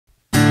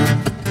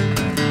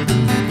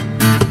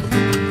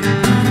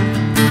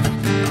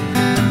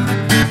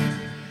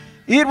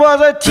It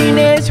was a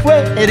teenage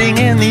wedding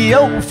and the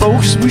old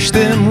folks wished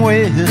them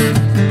well.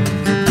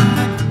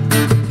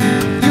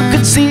 You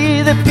could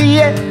see that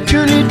Pierre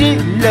truly did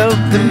love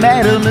the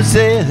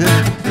mademoiselle.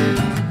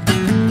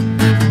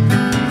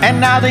 And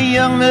now the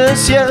young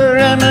monsieur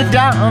and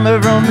madame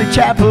are on the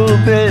chapel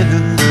bell.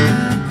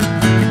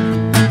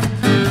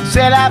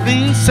 C'est la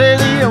vie, say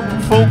the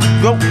old folks,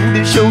 go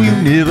to show you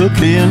never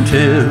can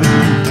tell.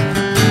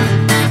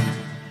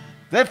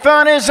 They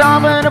found his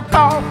arm an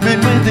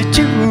apartment with a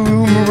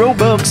two-room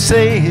Roebuck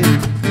set.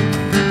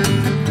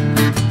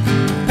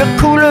 The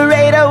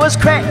coolerator was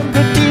crammed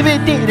with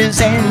DVDs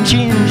and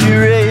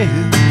ginger ale.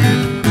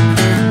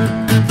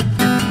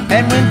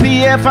 And when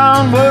Pierre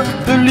found work,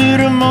 the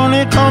little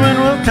money coming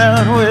worked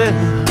out well.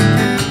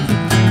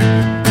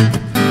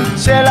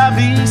 C'est la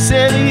vie,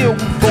 say the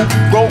old folks,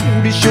 go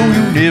to show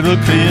you never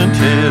can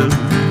tell.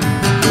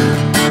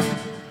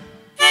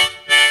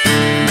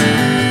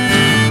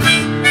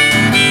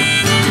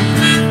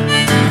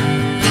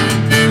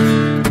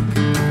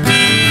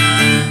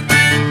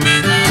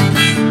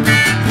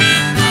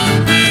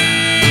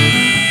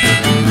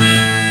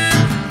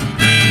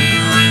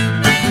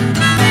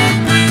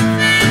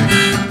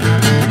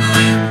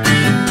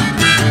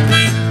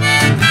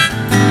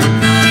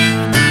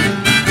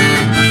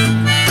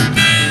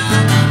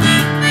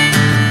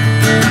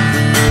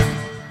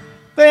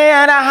 They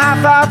had a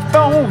hi-fi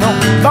phone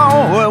on,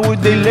 boy, would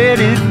they let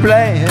it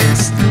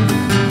blast.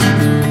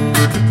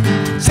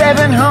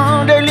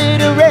 700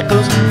 little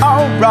records,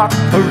 all rock,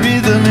 a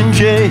rhythm and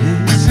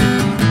jazz.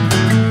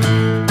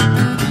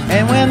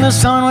 And when the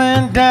sun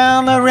went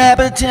down, the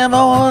rapid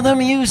tempo of the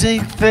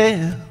music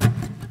fell.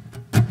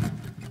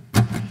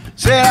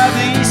 C'est la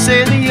vie,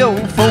 say the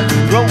old folks,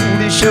 roll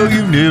to show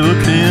you never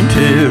can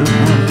tell.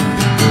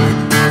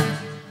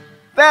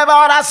 They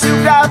bought a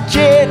souped-out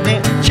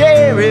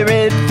cherry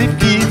red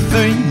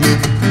 53.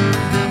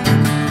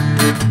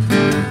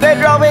 They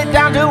drove it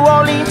down to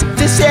Orleans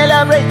to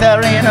celebrate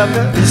their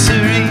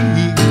anniversary.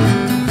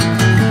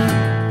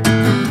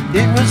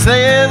 It was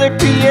there that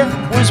Pierre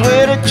was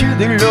wedded to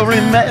the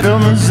lovely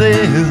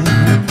mademoiselle.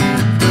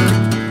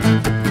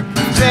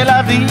 C'est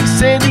la vie,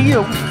 say the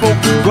old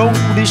folks, go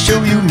to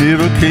show you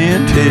never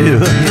can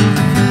tell.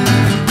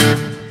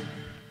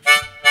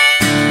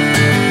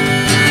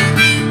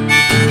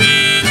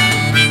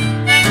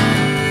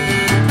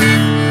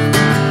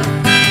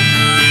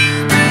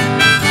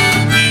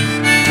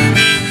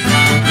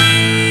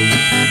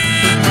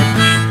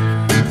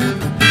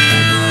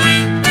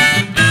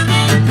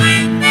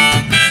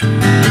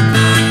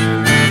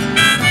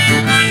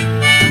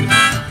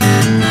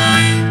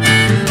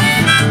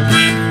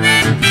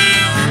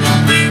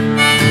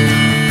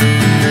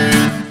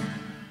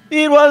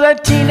 It was a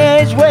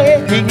teenage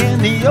wedding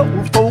and the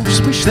old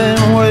folks wished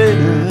them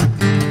well.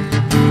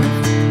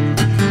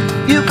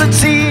 You could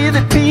see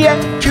that Pierre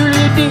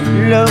truly did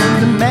love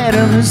the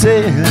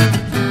mademoiselle.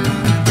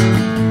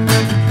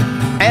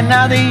 And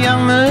now the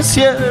young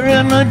monsieur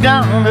and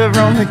madame are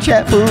on the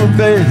chapel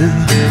bell.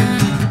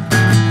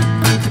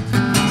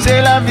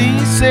 C'est la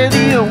vie, say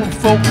the old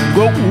folks,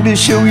 go to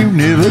show you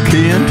never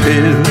can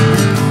tell.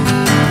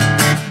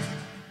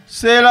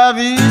 C'est la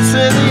vie,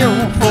 say the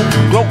old folks,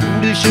 go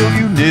to show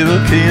you never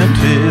can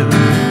tell.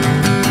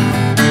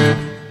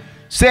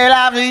 C'est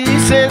la vie,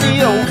 say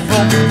the old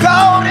folks,